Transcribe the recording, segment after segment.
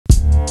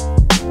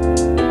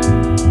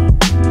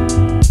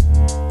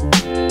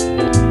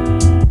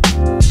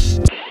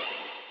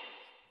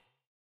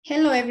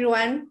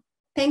everyone.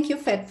 Thank you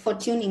for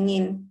tuning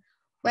in.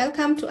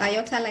 Welcome to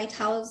IOTA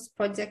Lighthouse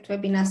Project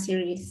Webinar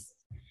Series.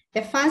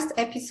 The first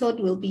episode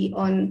will be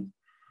on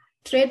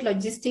Trade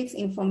Logistics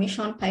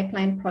Information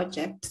Pipeline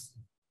Project.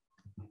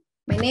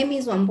 My name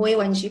is Wamboi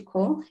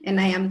Wanjiko, and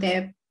I am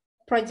the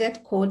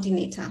project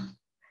coordinator.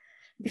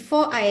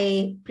 Before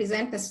I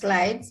present the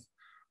slides,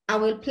 I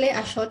will play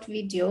a short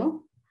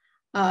video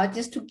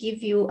just to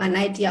give you an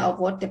idea of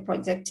what the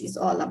project is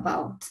all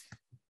about.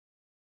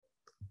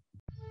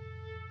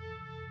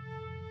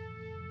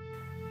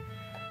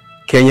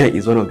 Kenya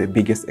is one of the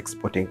biggest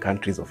exporting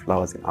countries of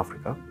flowers in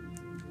Africa.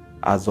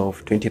 As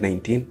of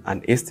 2019,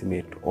 an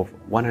estimate of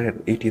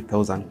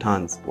 180,000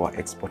 tons were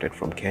exported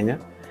from Kenya,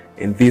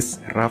 and this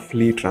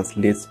roughly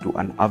translates to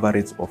an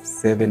average of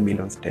 7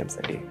 million stems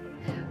a day.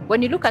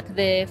 When you look at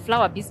the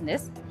flower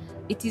business,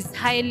 it is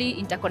highly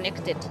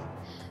interconnected,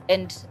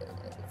 and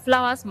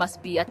flowers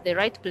must be at the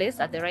right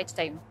place at the right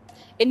time.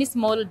 Any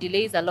small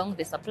delays along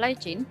the supply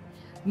chain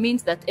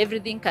means that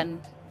everything can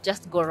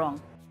just go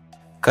wrong.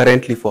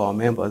 Currently, for our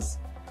members,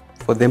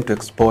 for them to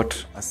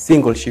export a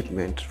single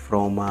shipment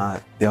from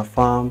their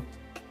farm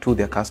to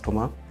their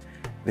customer,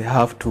 they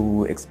have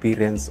to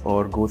experience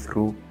or go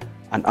through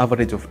an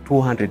average of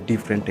 200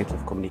 different types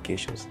of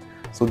communications.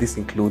 So this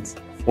includes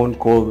phone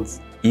calls,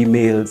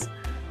 emails,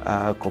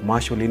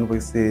 commercial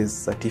invoices,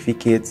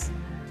 certificates,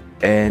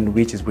 and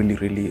which is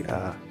really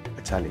a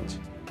challenge.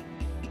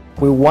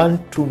 We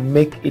want to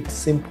make it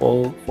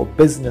simple for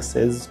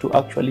businesses to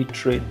actually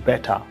trade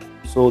better,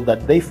 so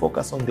that they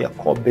focus on their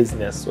core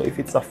business. So if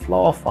it's a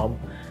flower farm,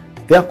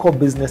 their core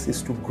business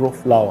is to grow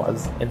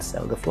flowers and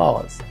sell the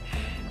flowers,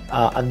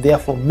 and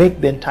therefore make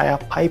the entire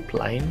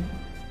pipeline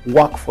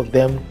work for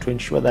them to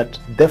ensure that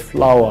the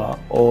flower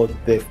or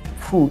the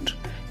fruit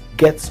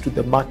gets to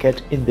the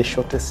market in the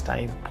shortest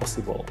time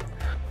possible.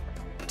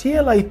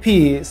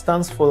 TLIP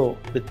stands for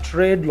the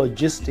Trade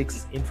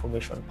Logistics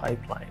Information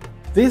Pipeline.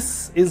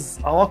 This is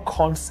our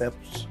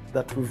concept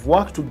that we've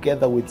worked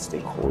together with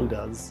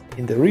stakeholders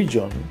in the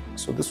region.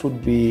 So this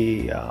would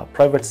be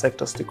private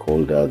sector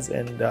stakeholders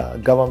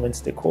and government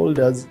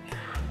stakeholders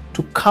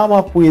to come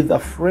up with a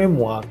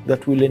framework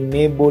that will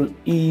enable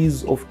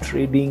ease of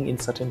trading in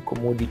certain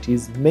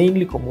commodities,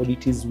 mainly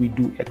commodities we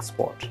do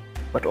export,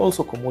 but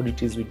also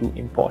commodities we do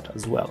import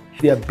as well.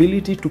 The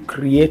ability to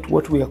create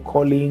what we are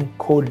calling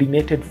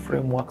coordinated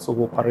frameworks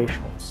of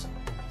operations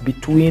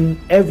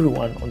between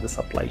everyone on the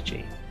supply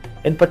chain,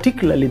 and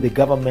particularly the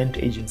government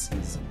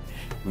agencies.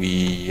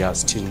 We are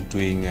still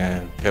doing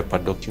paper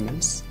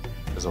documents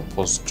as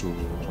opposed to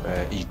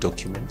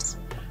e-documents,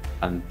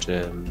 and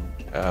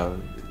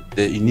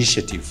the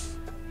initiative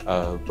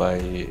by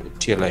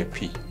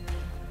TLIP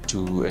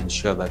to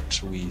ensure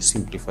that we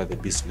simplify the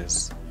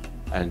business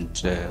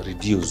and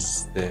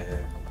reduce the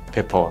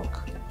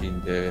paperwork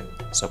in the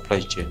supply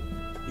chain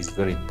is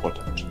very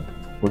important.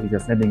 If you're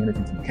sending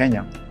anything from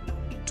Kenya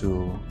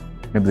to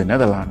maybe the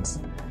Netherlands,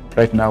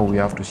 right now we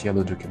have to share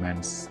those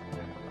documents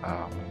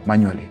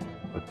manually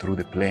or through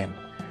the plane,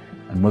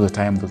 and most of the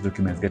time those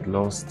documents get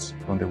lost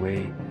on the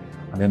way,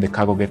 and then the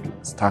cargo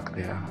gets stuck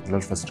there. A lot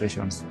of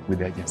frustrations with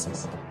the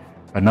agencies.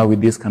 But now with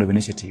this kind of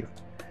initiative,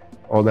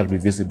 all that will be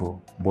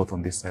visible both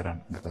on this side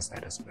and the other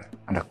side as well,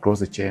 and across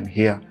the chain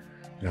here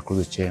and across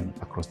the chain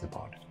across the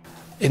board.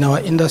 In our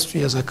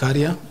industry as a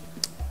carrier,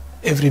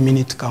 every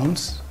minute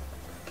counts.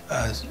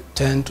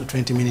 10 to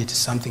 20 minutes is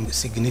something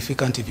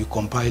significant if you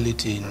compile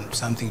it in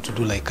something to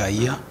do like a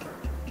year.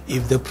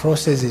 If the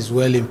process is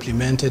well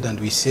implemented and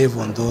we save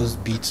on those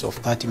bits of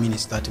 30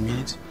 minutes,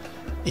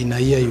 in a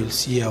year you'll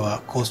see our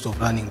cost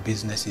of running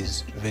business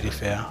is very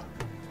fair.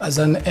 As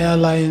an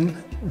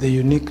airline, the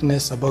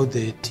uniqueness about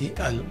the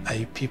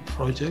TLIP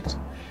project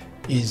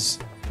is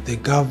the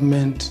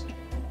government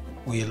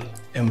will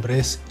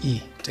embrace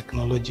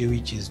e-technology,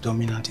 which is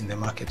dominant in the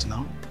market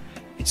now.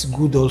 It's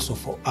good also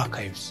for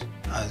archives,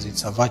 as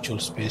it's a virtual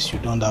space. You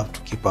don't have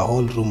to keep a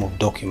whole room of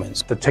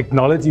documents. The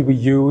technology we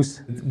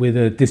use with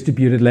a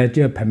distributed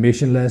ledger,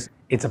 permissionless,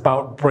 it's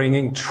about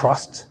bringing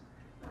trust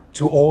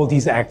to all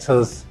these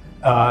actors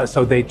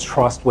so they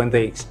trust when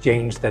they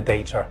exchange their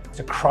data.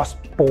 The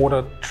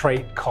cross-border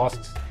trade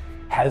costs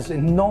has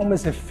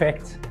enormous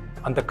effect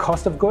on the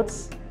cost of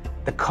goods.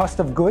 The cost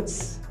of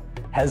goods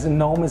has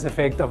enormous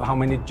effect of how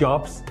many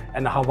jobs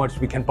and how much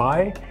we can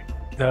buy.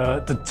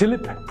 The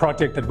TLIP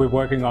project that we're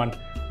working on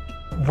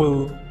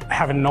will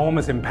have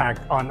enormous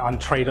impact on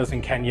traders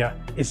in Kenya.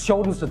 It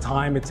shortens the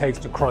time it takes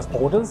to cross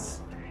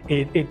borders.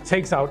 It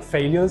takes out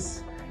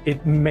failures.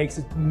 It makes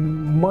it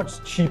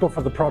much cheaper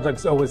for the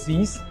products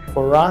overseas.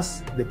 For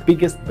us, the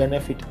biggest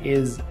benefit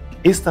is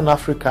Eastern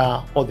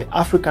Africa, or the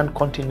African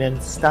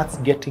continent, starts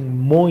getting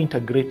more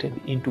integrated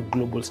into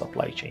global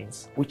supply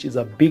chains, which is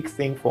a big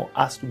thing for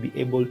us to be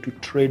able to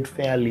trade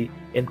fairly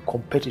and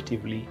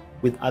competitively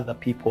with other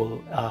people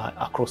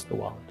across the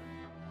world.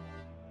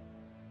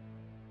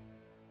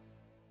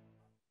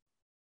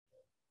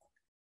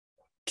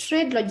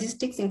 Trade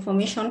Logistics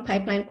Information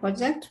Pipeline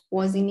Project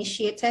was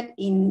initiated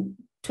in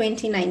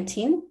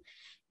 2019.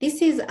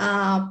 This is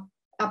a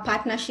a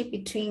partnership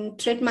between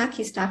TradeMark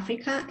East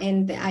Africa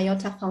and the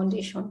IOTA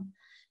Foundation.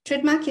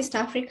 TradeMark East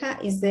Africa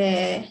is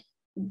the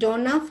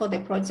donor for the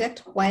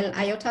project, while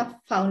IOTA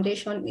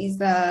Foundation is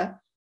the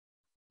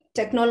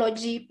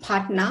technology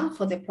partner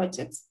for the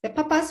project. The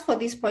purpose for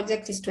this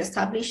project is to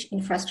establish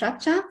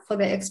infrastructure for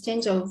the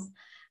exchange of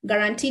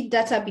guaranteed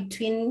data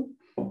between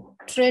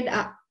trade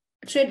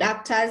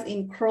actors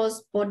in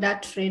cross-border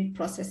trade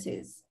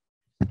processes.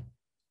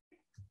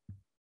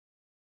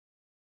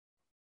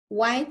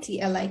 Why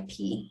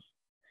TLIP?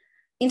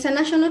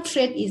 International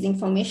trade is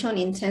information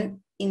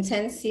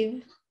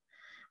intensive,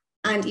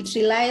 and it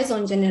relies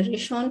on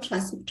generation,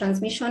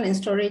 transmission, and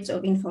storage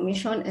of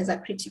information as a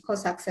critical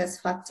success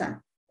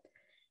factor.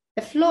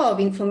 The flow of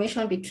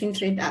information between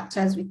trade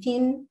actors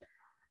within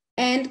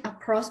and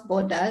across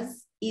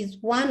borders is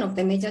one of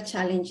the major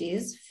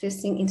challenges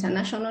facing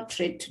international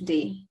trade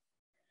today.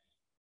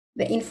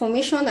 The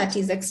information that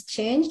is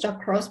exchanged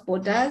across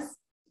borders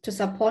to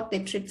support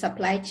the trade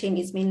supply chain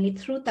is mainly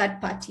through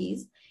third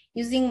parties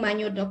using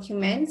manual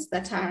documents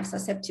that are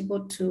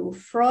susceptible to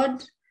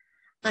fraud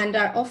and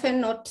are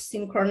often not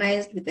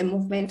synchronized with the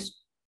movement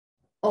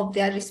of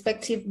their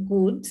respective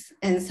goods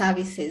and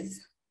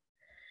services.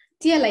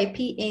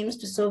 TLIP aims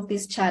to solve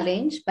this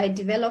challenge by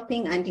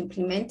developing and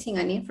implementing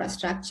an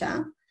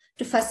infrastructure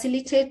to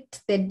facilitate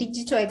the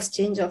digital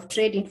exchange of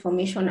trade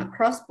information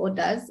across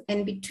borders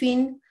and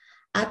between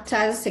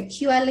actors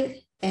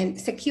securely and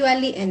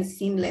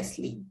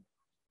seamlessly.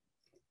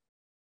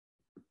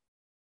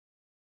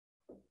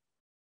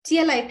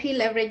 TLIP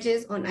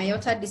leverages on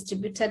IOTA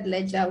distributed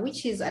ledger,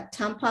 which is a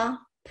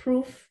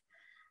tamper-proof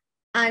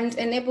and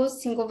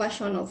enables single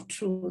version of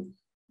truth.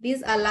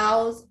 This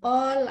allows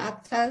all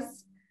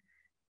actors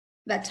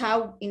that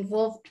are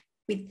involved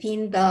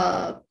within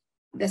the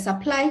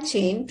supply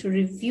chain to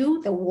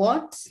review the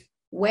what,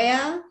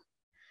 where,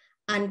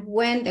 and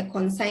when the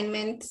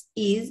consignment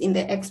is in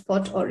the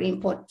export or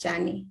import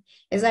journey.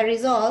 As a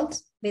result,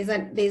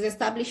 there's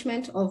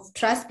establishment of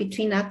trust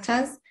between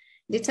actors,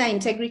 data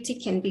integrity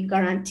can be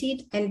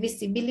guaranteed, and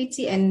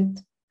visibility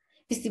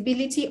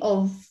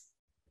of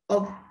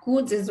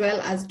goods as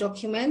well as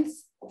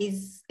documents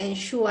is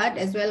ensured,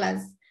 as well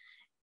as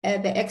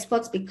the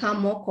exports become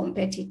more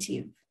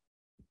competitive.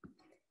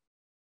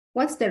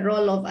 What's the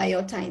role of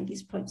IOTA in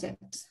this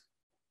project?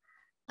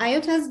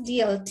 IOTA's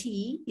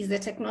DLT is the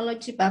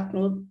technology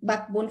backbone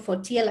for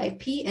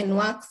TLIP and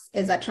works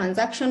as a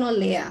transactional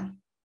layer.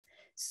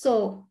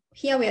 So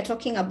here we are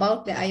talking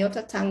about the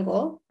IOTA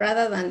Tango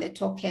rather than the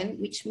token,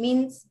 which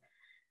means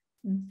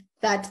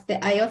that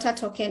the IOTA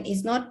token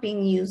is not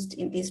being used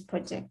in this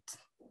project.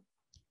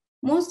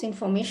 Most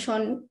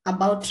information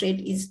about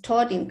trade is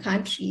stored in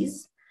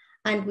countries,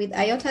 and with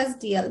IOTA's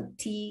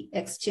DLT,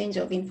 exchange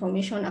of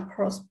information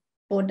across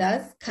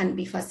borders can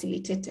be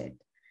facilitated.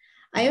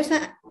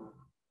 IOTA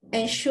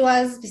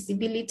ensures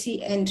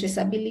visibility and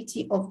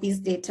traceability of this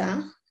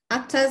data.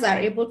 Actors are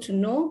able to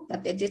know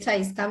that the data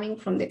is coming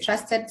from the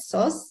trusted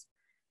source.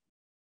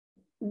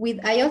 With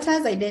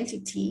IOTA's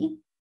identity,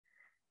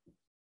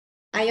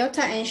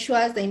 IOTA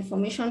ensures the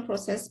information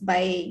processed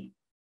by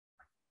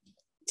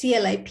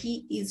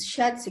TLIP is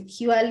shared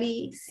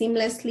securely,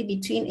 seamlessly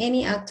between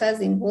any actors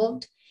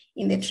involved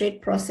in the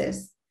trade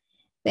process.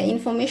 The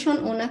information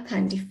owner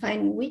can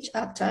define which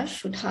actor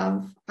should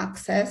have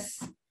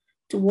access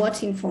to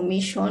what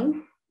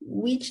information,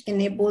 which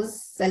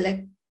enables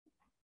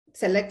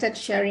selected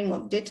sharing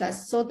of data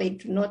so they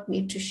do not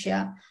need to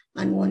share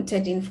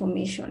unwanted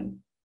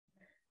information.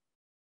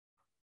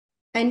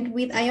 And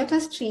with IOTA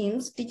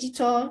streams,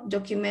 digital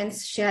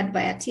documents shared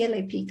via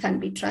TLIP can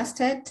be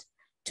trusted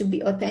to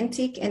be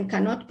authentic and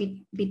cannot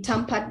be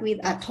tampered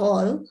with at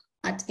all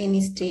at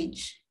any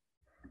stage.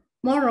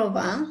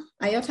 Moreover,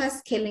 IOTA's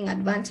scaling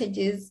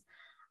advantages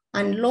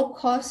and low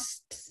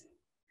costs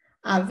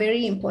are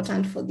very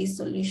important for this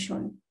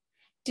solution.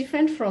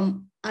 Different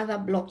from other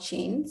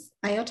blockchains,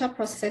 IOTA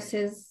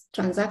processes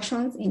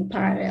transactions in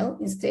parallel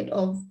instead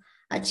of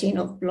a chain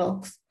of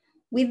blocks.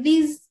 With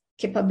this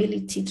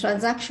capability,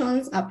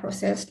 transactions are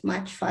processed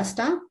much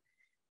faster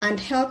and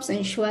helps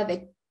ensure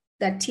that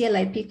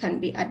TLIP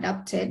can be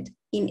adapted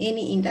in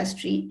any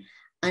industry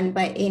and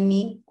by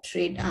any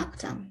trade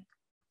actor.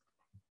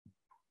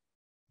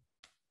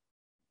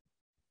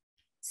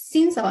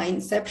 Since our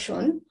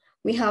inception,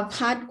 we have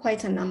had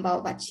quite a number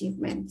of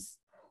achievements.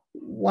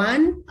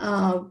 One,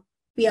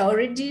 we are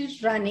already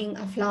running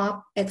a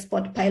flower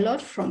export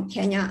pilot from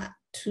Kenya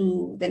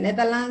to the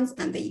Netherlands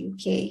and the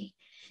UK.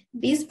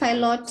 This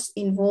pilot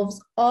involves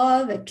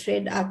all the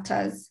trade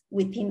actors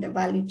within the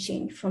value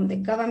chain, from the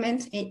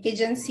government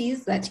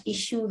agencies that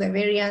issue the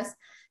various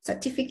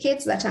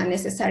certificates that are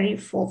necessary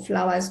for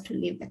flowers to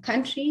leave the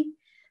country,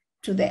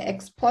 to the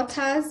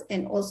exporters,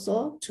 and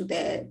also to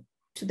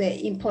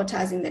the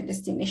importers in the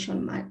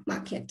destination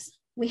market.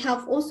 We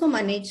have also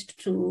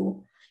managed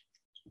to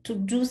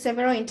do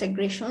several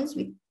integrations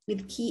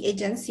with key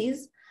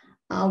agencies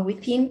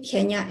within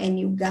Kenya and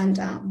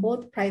Uganda,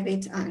 both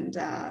private and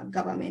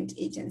government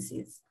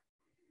agencies.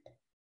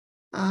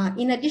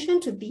 In addition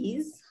to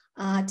these,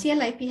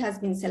 TLIP has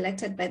been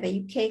selected by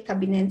the UK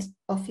Cabinet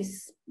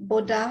Office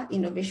Border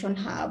Innovation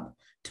Hub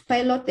to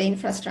pilot the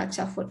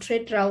infrastructure for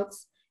trade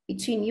routes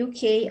between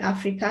UK,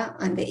 Africa,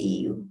 and the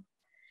EU.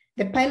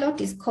 The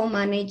pilot is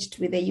co-managed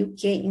with the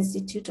UK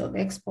Institute of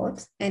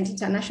Export and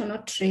International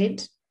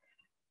Trade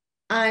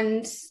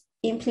and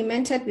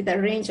implemented with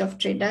a range of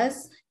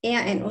traders,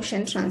 air and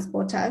ocean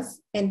transporters,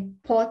 and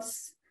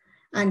ports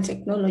and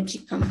technology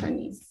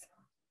companies.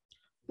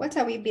 What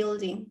are we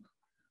building?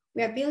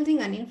 We are building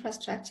an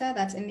infrastructure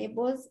that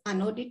enables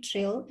an audit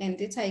trail and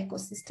data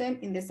ecosystem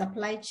in the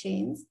supply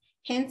chains,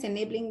 hence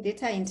enabling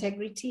data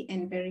integrity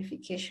and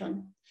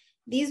verification.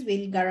 These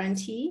will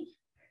guarantee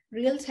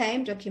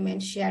real-time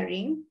document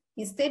sharing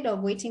instead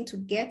of waiting to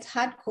get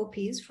hard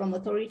copies from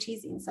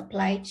authorities in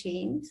supply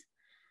chains.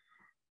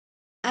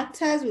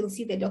 Actors will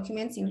see the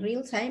documents in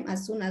real time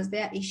as soon as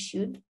they are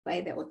issued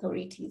by the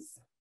authorities.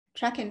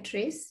 Track and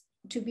trace,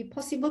 to be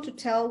possible to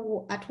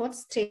tell at what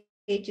stage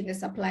in the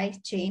supply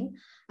chain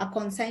a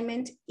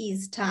consignment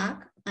is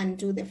tagged and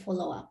do the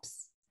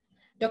follow-ups.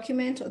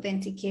 Document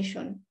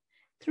authentication.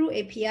 Through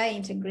API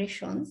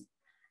integrations,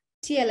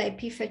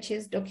 TLIP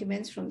fetches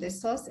documents from the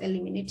source,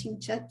 eliminating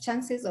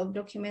chances of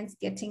documents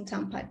getting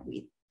tampered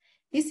with.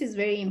 This is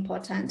very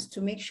important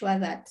to make sure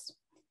that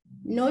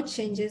no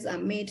changes are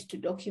made to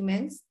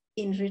documents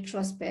in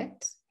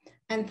retrospect.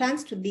 And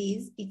thanks to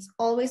these, it's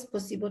always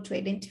possible to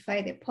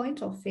identify the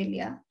point of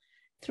failure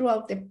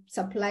throughout the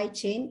supply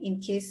chain in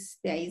case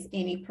there is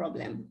any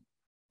problem.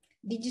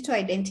 Digital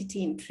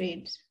identity in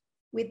trade.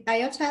 With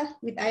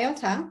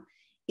IOTA,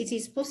 it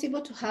is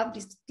possible to have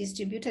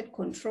distributed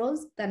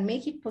controls that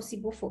make it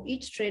possible for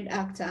each trade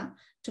actor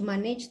to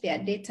manage their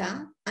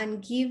data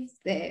and give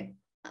the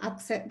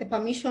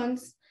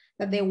permissions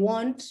that they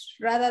want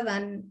rather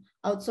than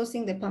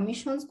outsourcing the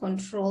permissions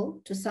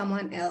control to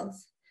someone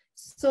else.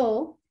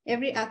 So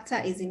every actor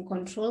is in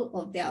control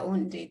of their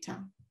own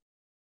data.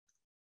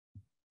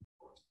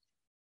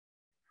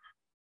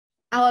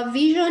 Our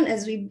vision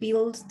as we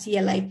build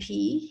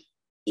TLIP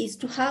is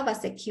to have a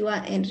secure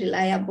and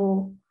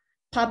reliable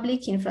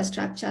public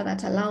infrastructure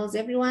that allows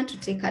everyone to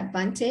take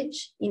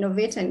advantage,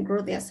 innovate, and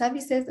grow their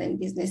services and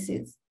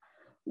businesses.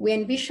 We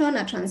envision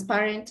a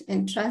transparent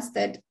and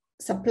trusted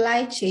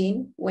supply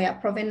chain where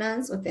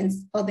provenance,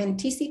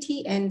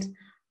 authenticity, and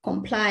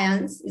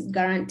compliance is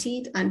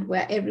guaranteed and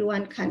where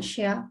everyone can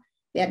share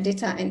their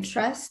data and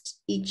trust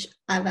each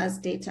other's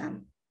data.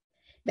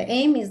 The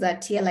aim is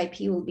that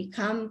TLIP will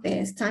become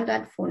the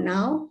standard for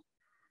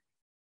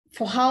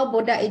how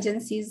border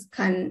agencies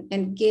can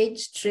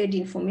engage trade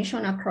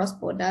information across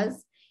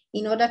borders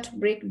in order to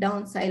break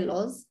down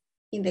silos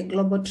in the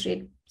global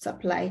trade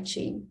supply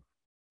chain.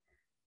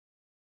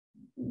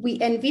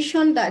 We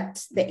envision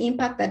that the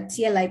impact that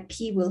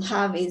TLIP will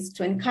have is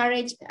to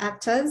encourage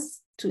actors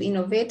to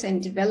innovate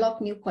and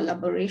develop new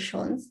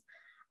collaboration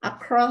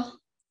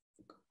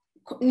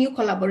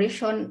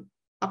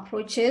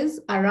approaches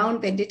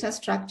around the data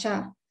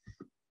structure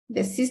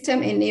the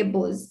system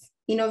enables.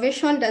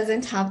 Innovation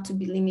doesn't have to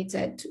be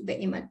limited to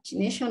the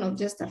imagination of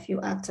just a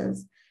few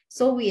actors.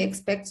 So we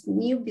expect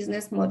new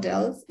business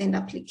models and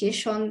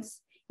applications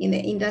in the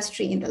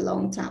industry in the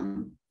long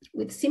term.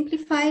 With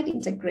simplified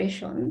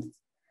integrations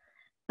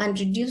and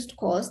reduced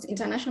cost,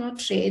 international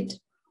trade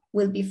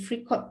will be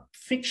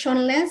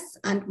frictionless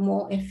and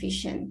more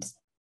efficient.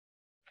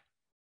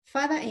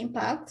 Further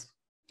impact,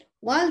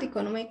 World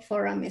Economic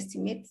Forum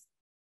estimates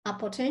a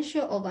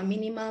potential of a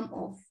minimum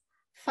of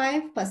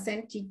 5%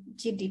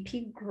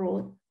 GDP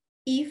growth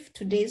if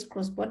today's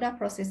cross-border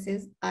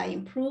processes are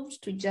improved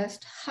to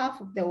just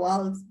half of the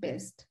world's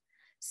best.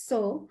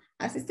 So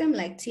a system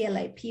like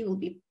TLIP will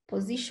be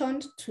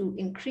positioned to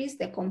increase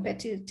the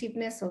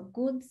competitiveness of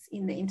goods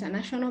in the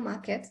international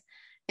market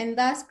and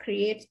thus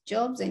create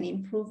jobs and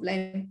improve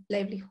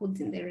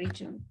livelihoods in the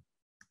region.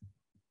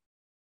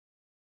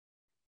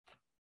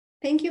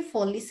 Thank you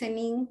for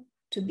listening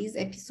to this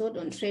episode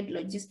on Trade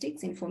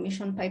Logistics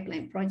Information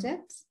Pipeline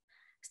Projects.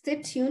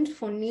 Stay tuned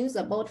for news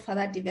about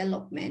further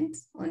development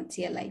on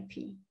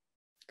TLIP.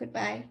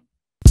 Goodbye.